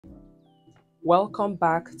Welcome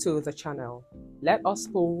back to the channel. Let us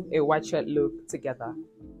pull a white shirt look together.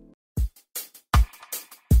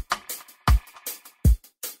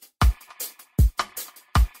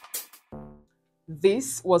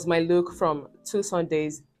 This was my look from 2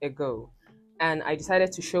 Sundays ago, and I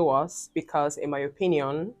decided to show us because, in my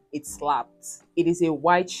opinion, it slapped. It is a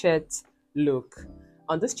white shirt look.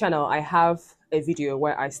 On this channel, I have a video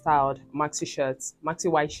where I styled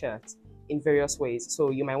maxi white shirts in various ways. So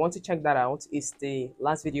you might want to check that out. It's the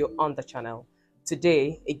last video on the channel.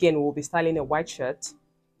 Today, again, we'll be styling a white shirt,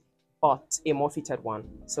 but a more fitted one.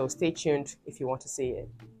 So stay tuned if you want to see it.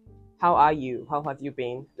 How are you? How have you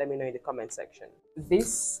been? Let me know in the comment section.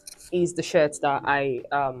 This is the shirt that I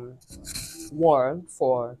wore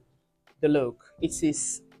for the look. It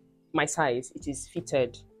is my size. It is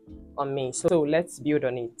fitted on me. So let's build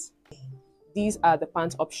on it. These are the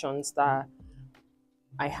pant options that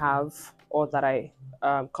I have or that I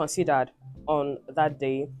considered on that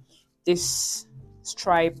day. This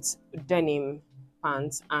striped denim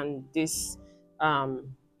pants and this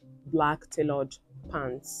black tailored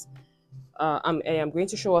pants. I am going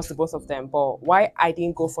to show us the both of them, but why I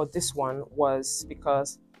didn't go for this one was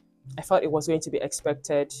because I thought it was going to be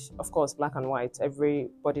expected. Of course, black and white,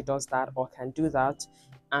 everybody does that or can do that,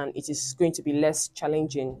 and it is going to be less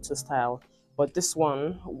challenging to style. But this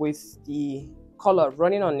one with the color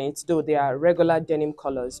running on it, though they are regular denim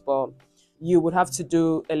colors, but you would have to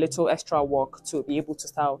do a little extra work to be able to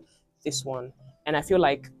style this one. And I feel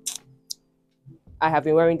like I have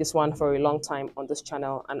been wearing this one for a long time on this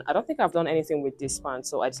channel, and I don't think I've done anything with this pant,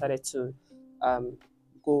 so I decided to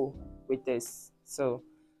go with this. So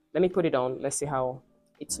let me put it on. Let's see how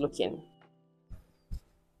it's looking.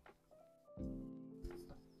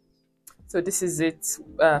 So this is it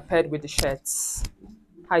paired with the shirts.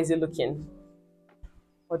 How is it looking?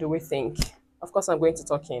 What do we think? Of course, I'm going to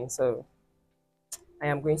talk in, so I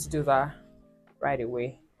am going to do that right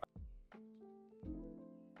away.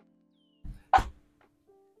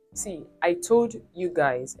 See, I told you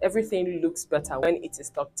guys everything looks better when it is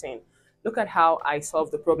tucked in. Look at how I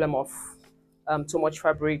solved the problem of too much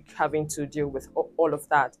fabric, having to deal with all of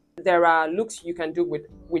that. There are looks you can do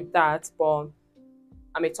with that, but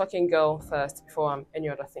I'm a talking girl first before I'm any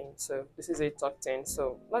other thing. So this is it tucked in.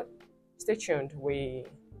 So stay tuned. We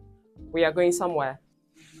are going somewhere.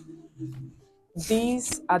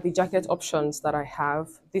 These are the jacket options that I have.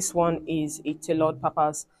 This one is a tailored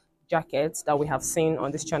papa's jacket that we have seen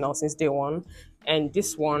on this channel since day one, and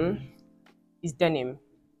this one is denim.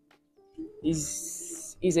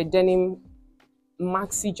 Is a denim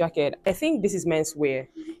maxi jacket. I think this is men's wear.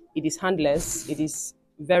 It is handless. It is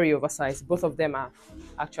very oversized. Both of them are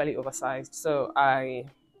actually oversized. So I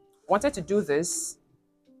wanted to do this.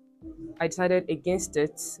 I decided against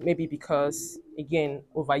it, maybe because, again,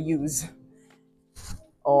 overuse,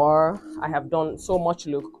 or I have done so much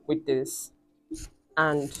look with this,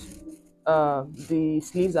 and the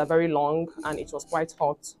sleeves are very long and it was quite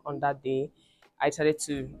hot on that day. I decided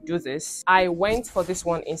to do this. I went for this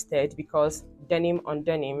one instead because denim on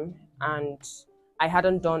denim, and I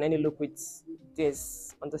hadn't done any look with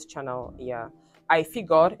this on this channel. Yeah, I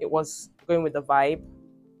figured it was going with the vibe,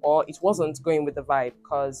 or it wasn't going with the vibe,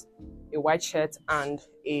 because a white shirt and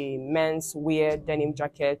a men's wear denim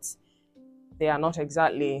jacket, they are not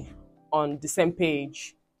exactly on the same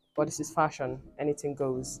page. But this is fashion, anything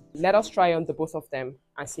goes. Let us try on the both of them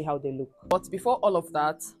and see how they look. But before all of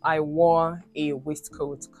that, I wore a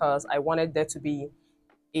waistcoat because I wanted there to be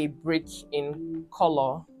a break in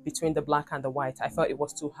color between the black and the white. I felt it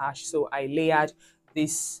was too harsh, so I layered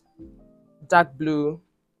this dark blue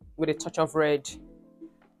with a touch of red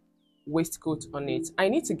waistcoat on it. I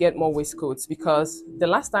need to get more waistcoats because the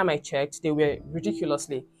last time I checked, they were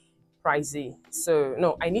ridiculously pricey. So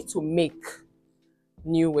no, I need to make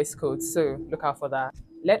new waistcoats, so look out for that.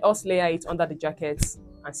 Let us layer it under the jackets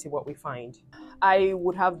and see what we find. I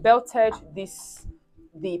would have belted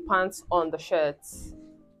the pants on the shirts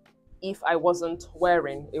if I wasn't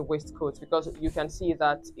wearing a waistcoat, because you can see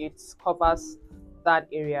that it covers that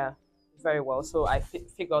area very well. So I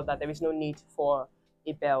figured that there is no need for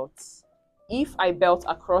a belt. If I belt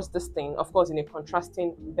across this thing, of course in a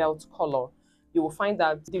contrasting belt color, you will find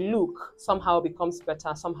that the look somehow becomes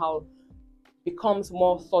better, somehow becomes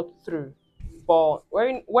more thought through. But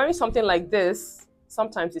wearing something like this,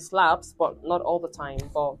 sometimes it slaps, but not all the time.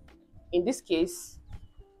 But in this case,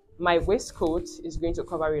 my waistcoat is going to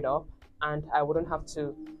cover it up and I wouldn't have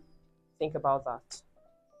to think about that.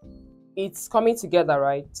 It's coming together,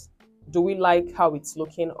 right? Do we like how it's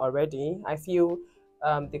looking already? I feel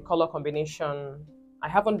the color combination, I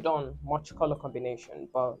haven't done much color combination,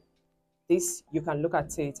 but this, you can look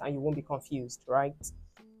at it and you won't be confused, right?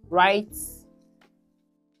 Right?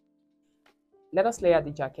 Let us layer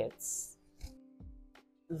the jackets.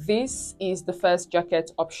 This is the first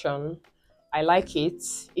jacket option. I like it.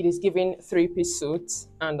 It is giving three-piece suit,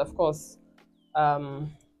 and of course,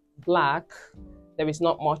 black. There is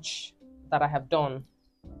not much that I have done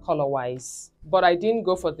color-wise, but I didn't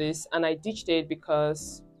go for this, and I ditched it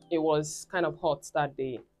because it was kind of hot that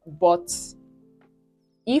day. But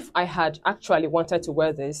if I had actually wanted to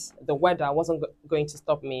wear this, the weather wasn't going to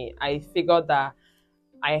stop me. I figured that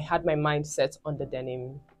I had my mind set on the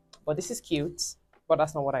denim. But this is cute, but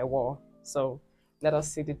that's not what I wore. So let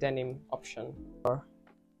us see the denim option.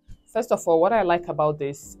 First of all, what I like about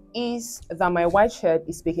this is that my white shirt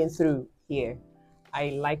is peeking through here. I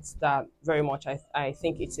liked that very much. I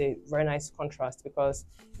think it's a very nice contrast because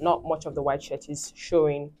not much of the white shirt is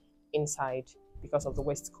showing inside because of the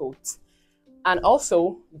waistcoat. And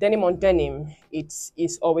also, denim on denim, it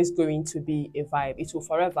is always going to be a vibe. It will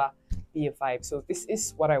forever be a vibe. So this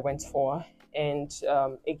is what I went for. And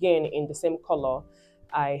again, in the same color,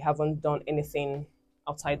 I haven't done anything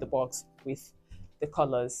outside the box with the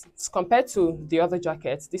colors. Compared to the other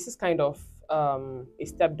jackets, this is kind of a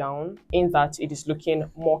step down in that it is looking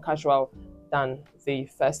more casual than the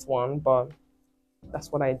first one, but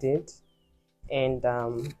that's what I did. And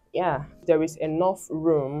yeah, there is enough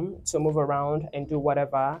room to move around and do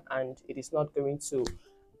whatever, and it is not going to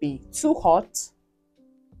be too hot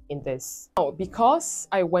in this. Now, because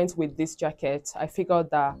I went with this jacket, I figured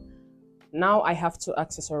that now I have to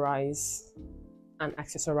accessorize and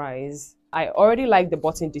accessorize. I already like the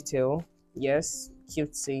button detail. Yes,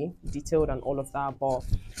 cutesy, detailed and all of that, but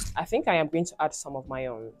I think I am going to add some of my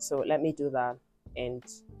own. So let me do that and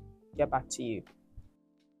get back to you.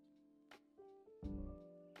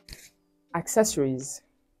 Accessories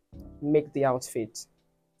make the outfit.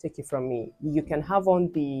 Take it from me. You can have on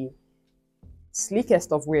the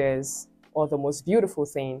sleekest of wears or the most beautiful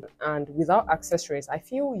thing, and without accessories, I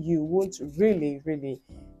feel you won't really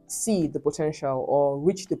see the potential or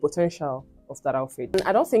reach the potential of that outfit. And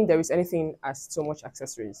I don't think there is anything as so much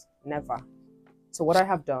accessories. Never. So what I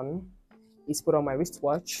have done is put on my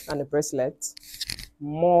wristwatch and a bracelet,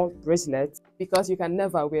 more bracelets, because you can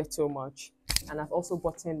never wear too much. And I've also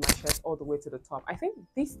buttoned my shirt all the way to the top. I think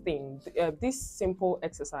this thing, this simple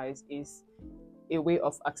exercise is a way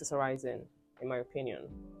of accessorizing, in my opinion.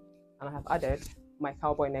 And I have added my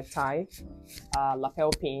cowboy necktie,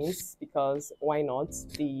 lapel pins, because why not?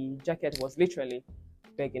 The jacket was literally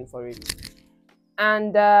begging for it.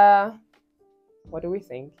 And what do we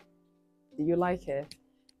think? Do you like it?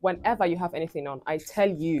 Whenever you have anything on, I tell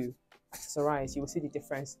you, accessorize, you will see the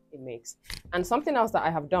difference it makes. And something else that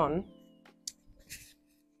I have done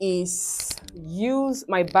is use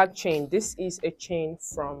my bag chain. This is a chain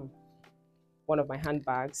from one of my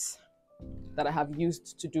handbags that I have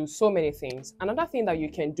used to do so many things. Another thing that you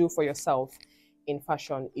can do for yourself in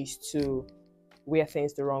fashion is to wear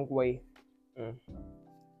things the wrong way.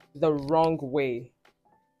 The wrong way.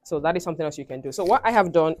 So that is something else you can do. So what I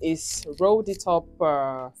have done is rolled it up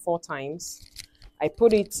 4 times. I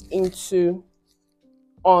put it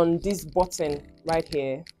on this button right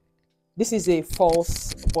here. This is a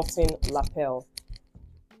false button lapel,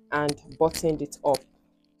 and buttoned it up.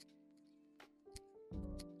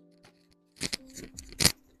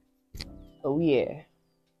 Oh yeah.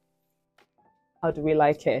 How do we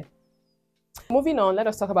like it? Moving on, let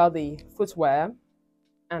us talk about the footwear.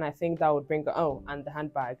 And I think that would bring, and the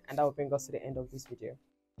handbag, and that would bring us to the end of this video.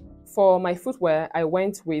 For my footwear, I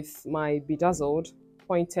went with my bedazzled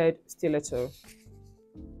pointed stiletto.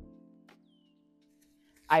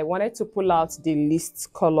 I wanted to pull out the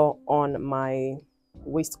least color on my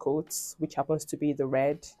waistcoat, which happens to be the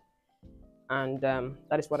red. And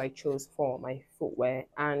that is what I chose for my footwear.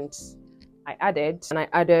 And I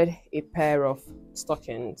added a pair of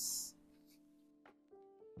stockings.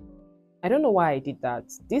 I don't know why I did that.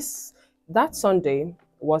 That Sunday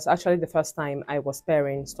was actually the first time I was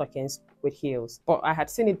pairing stockings with heels, but I had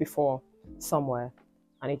seen it before somewhere,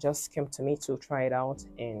 and it just came to me to try it out,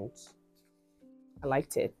 and I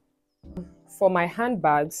liked it. For my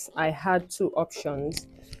handbags, I had 2 options,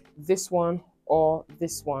 this one or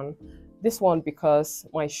this one. This one because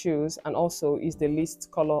my shoes, and also is the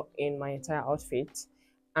least color in my entire outfit,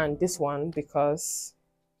 and this one because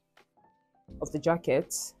of the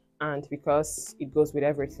jacket and because it goes with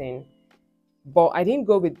everything. But I didn't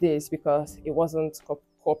go with this because it wasn't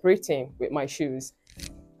cooperating with my shoes.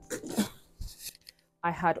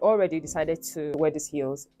 I had already decided to wear these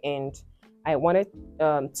heels, and I wanted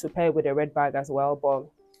to pair with a red bag as well, but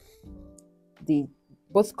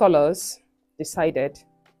both colors decided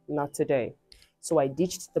not today. So I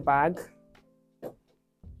ditched the bag,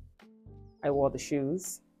 I wore the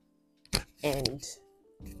shoes and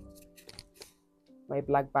my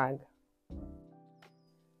black bag.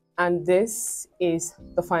 And this is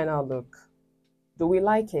the final look. Do we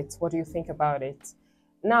like it? What do you think about it?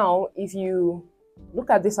 Now, if you look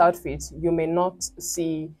at this outfit, you may not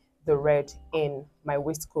see the red in my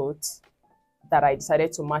waistcoat that I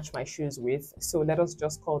decided to match my shoes with. So let us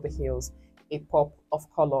just call the heels a pop of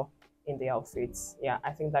color in the outfit. Yeah,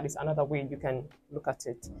 I think that is another way you can look at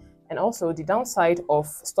it. And also the downside of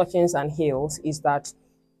stockings and heels is that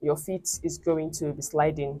your feet is going to be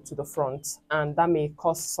sliding to the front and that may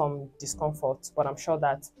cause some discomfort, but I'm sure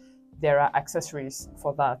that there are accessories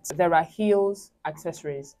for that. There are heels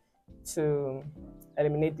accessories to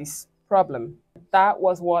eliminate this problem. That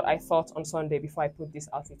was what I thought on Sunday before I put this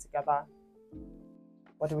outfit together.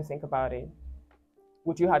 What do we think about it?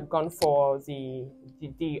 Would you have gone for the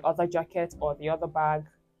other jacket or the other bag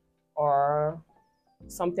or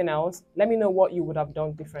something else? Let me know what you would have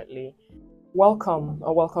done differently. Welcome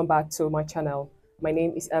or welcome back to my channel. My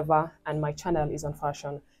name is Eva and my channel is on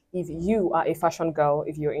fashion. If you are a fashion girl,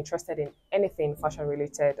 if you're interested in anything fashion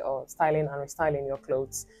related or styling and restyling your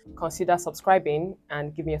clothes, consider subscribing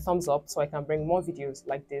and give me a thumbs up so I can bring more videos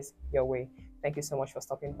like this your way. Thank you so much for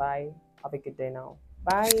stopping by. Have a good day now.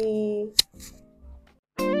 Bye.